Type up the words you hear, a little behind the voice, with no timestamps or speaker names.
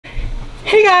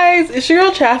Hey guys, it's your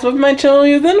girl Chas with my channel,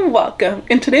 and welcome.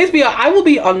 In today's video, I will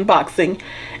be unboxing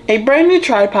a brand new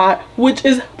tripod, which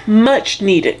is much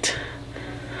needed.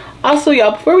 Also,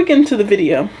 y'all, before we get into the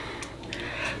video,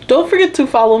 don't forget to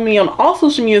follow me on all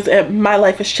social medias at My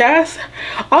Life is Chas.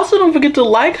 Also, don't forget to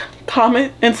like,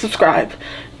 comment, and subscribe.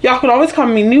 Y'all can always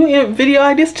comment me new video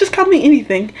ideas. Just comment me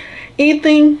anything.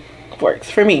 Anything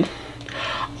works for me.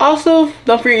 Also,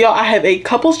 don't forget, y'all, I have a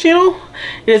couples channel.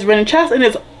 It is Ren & Chas, and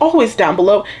it's always down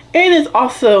below. And it's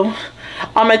also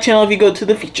on my channel if you go to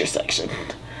the feature section.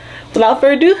 Without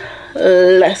further ado,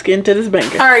 let's get into this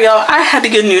banger. Alright, y'all, I had to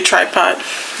get a new tripod.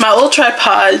 My old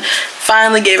tripod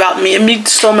finally gave out to me. It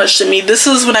means so much to me. This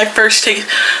is when I first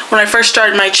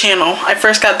started my channel. I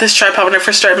first got this tripod when I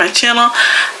first started my channel.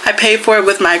 I paid for it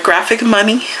with my graphic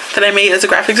money that I made as a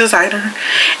graphic designer.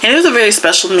 And it was very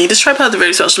special to me. This tripod is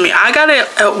very special to me. I got it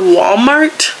at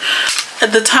Walmart.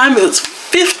 At the time it was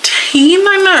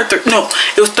 $15.99 or no,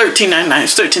 it was $13.99.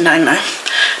 It's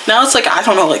 $13.99. Now it's like, I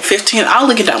don't know, like $15. I'll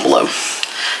link it down below.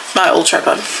 My old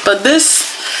tripod. But this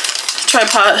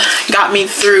tripod got me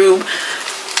through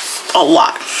a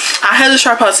lot. I had this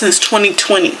tripod since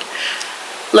 2020.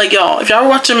 Like, y'all, if y'all were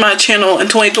watching my channel in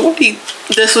 2020,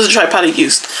 this was the tripod I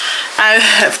used. I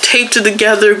have taped it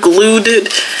together, glued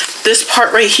it. This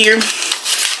part right here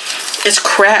is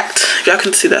cracked. If y'all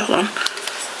can see that, hold on.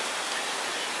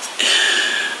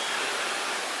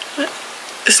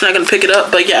 It's not gonna pick it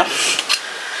up, but yeah.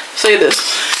 Say this.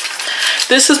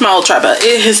 This is my old tripod.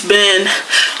 It has been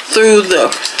through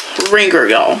the ringer,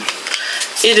 y'all.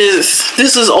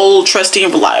 This is old, trusty,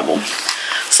 and reliable.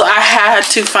 So I had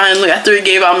to finally, after it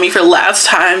gave out me for the last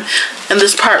time, and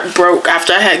this part broke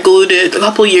after I had glued it a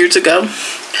couple years ago.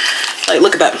 Like,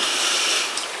 look at that.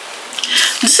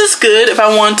 This is good if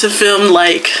I want to film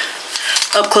like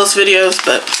up close videos,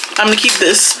 but I'm gonna keep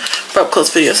this for up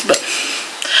close videos. But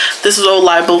this is old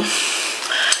libel.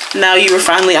 Now you are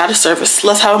finally out of service.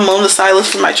 Let's have a moment of silence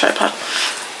for my tripod.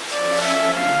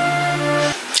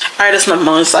 Alright, that's my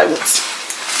moment of silence.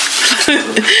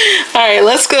 Alright,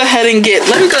 let's go ahead and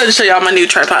let me go ahead and show y'all my new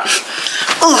tripod.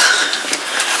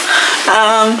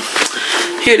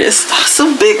 Here it is.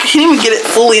 So big. I can't even get it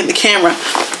fully in the camera.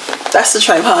 That's the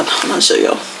tripod. I'm gonna show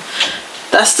y'all.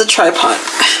 That's the tripod.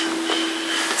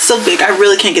 So big. I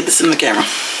really can't get this in the camera.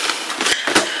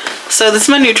 So this is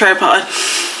my new tripod.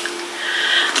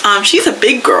 She's a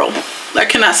big girl. I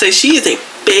cannot say she is a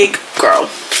big girl.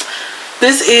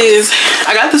 This is,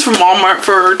 I got this from Walmart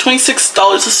for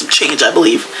 $26 and some change, I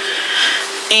believe.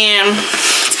 And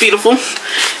it's beautiful.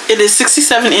 It is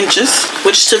 67 inches,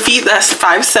 which to feet, that's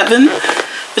 5'7",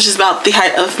 which is about the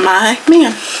height of my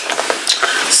man.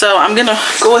 So I'm gonna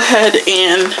go ahead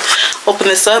and open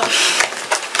this up.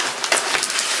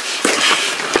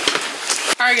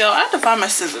 Alright, y'all, I have to find my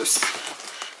scissors.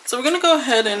 So we're gonna go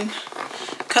ahead and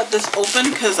cut this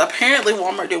open because apparently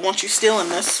Walmart didn't want you stealing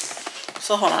this.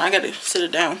 So hold on, I gotta sit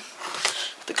it down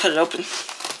to cut it open.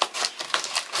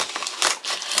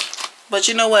 But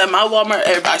you know what? My Walmart,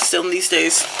 everybody's stealing these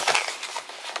days.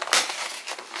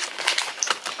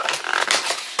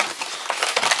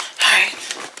 Alright,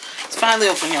 it's finally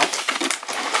open, y'all.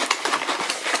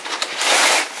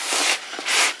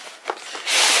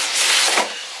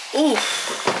 Ooh,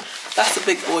 that's a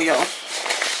big boy, y'all.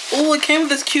 Ooh, it came with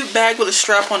this cute bag with a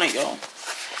strap on it, y'all.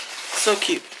 So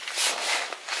cute.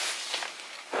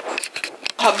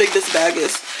 How big this bag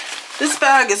is. This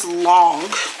bag is long.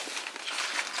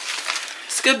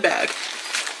 It's a good bag.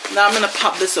 Now I'm gonna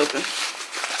pop this open.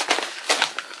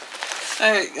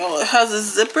 Alright, y'all, it has a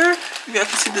zipper. If y'all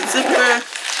can see the zipper.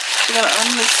 We're gonna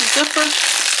unmix the zipper.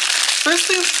 First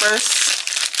things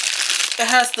first, it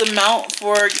has the mount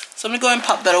for, so I'm gonna go ahead and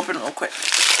pop that open real quick.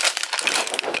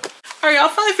 Alright, y'all,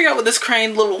 finally figure out what this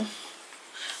crane hold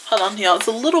on, y'all, it's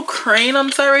a little crane on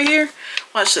the side right here.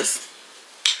 Watch this.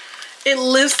 It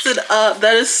lifts it up.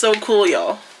 That is so cool,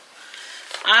 y'all.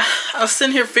 I was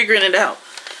sitting here figuring it out.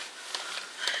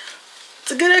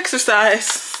 It's a good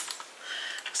exercise.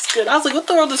 It's good. I was like, what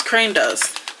the world this crane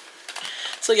does?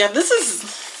 So yeah, this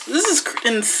is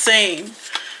insane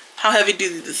how heavy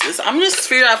duty this is. I'm just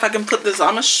figuring out if I can put this on.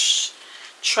 I'm gonna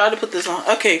try to put this on.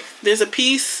 Okay, there's a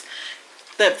piece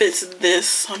that fits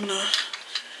this. I'm gonna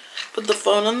put the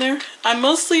phone on there. I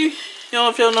mostly, y'all,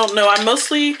 if y'all don't know, I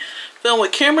mostly film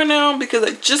with camera now because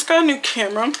I just got a new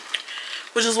camera,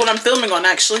 which is what I'm filming on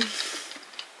actually.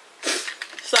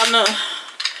 So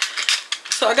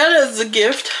so I got it as a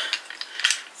gift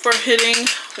for hitting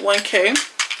 1K.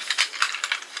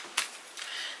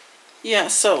 Yeah,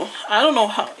 so I don't know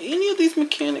how any of these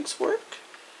mechanics work,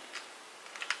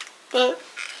 but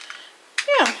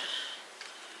yeah, I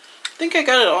think I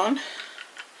got it on.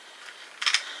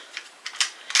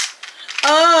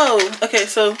 Oh, okay,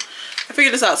 so I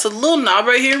figured this out. So the little knob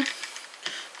right here,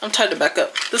 I'm tied it back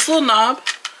up. This little knob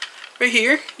right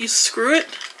here, you screw it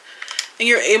and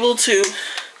you're able to,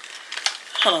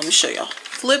 hold on, let me show y'all.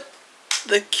 Flip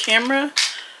the camera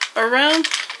around.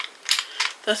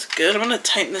 That's good. I'm gonna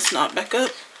tighten this knob back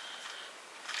up.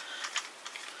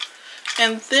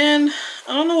 And then,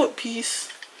 I don't know what piece,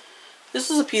 this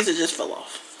is a piece that just fell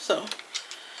off. So,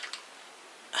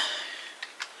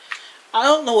 I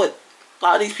don't know what a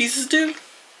lot of these pieces do.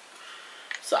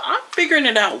 So I'm figuring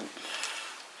it out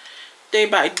day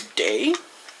by day.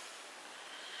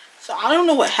 So I don't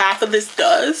know what half of this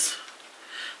does.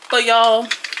 But y'all,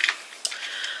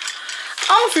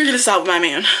 I'm gonna figure this out with my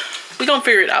man. We're gonna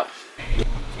figure it out.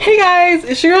 Hey guys,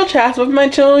 it's your girl Chas with my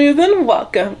channel, and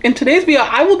welcome. In today's video,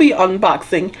 I will be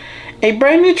unboxing a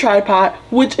brand new tripod,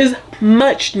 which is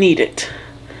much needed.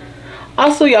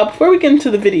 Also, y'all, before we get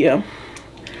into the video,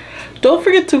 don't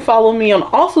forget to follow me on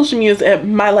all social medias at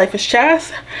My Life is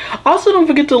Chas. Also, don't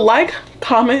forget to like,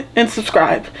 comment, and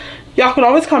subscribe. Y'all can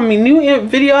always comment me new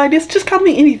video ideas. Just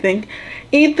comment me anything.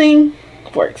 Anything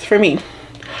works for me.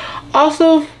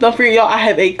 Also, don't forget, y'all, I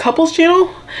have a couples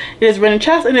channel. It is Brandon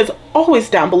Chas, and it's always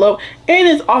down below. And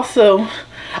it's also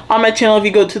on my channel if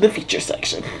you go to the feature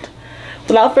section.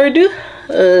 Without further ado,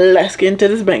 let's get into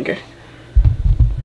this banger.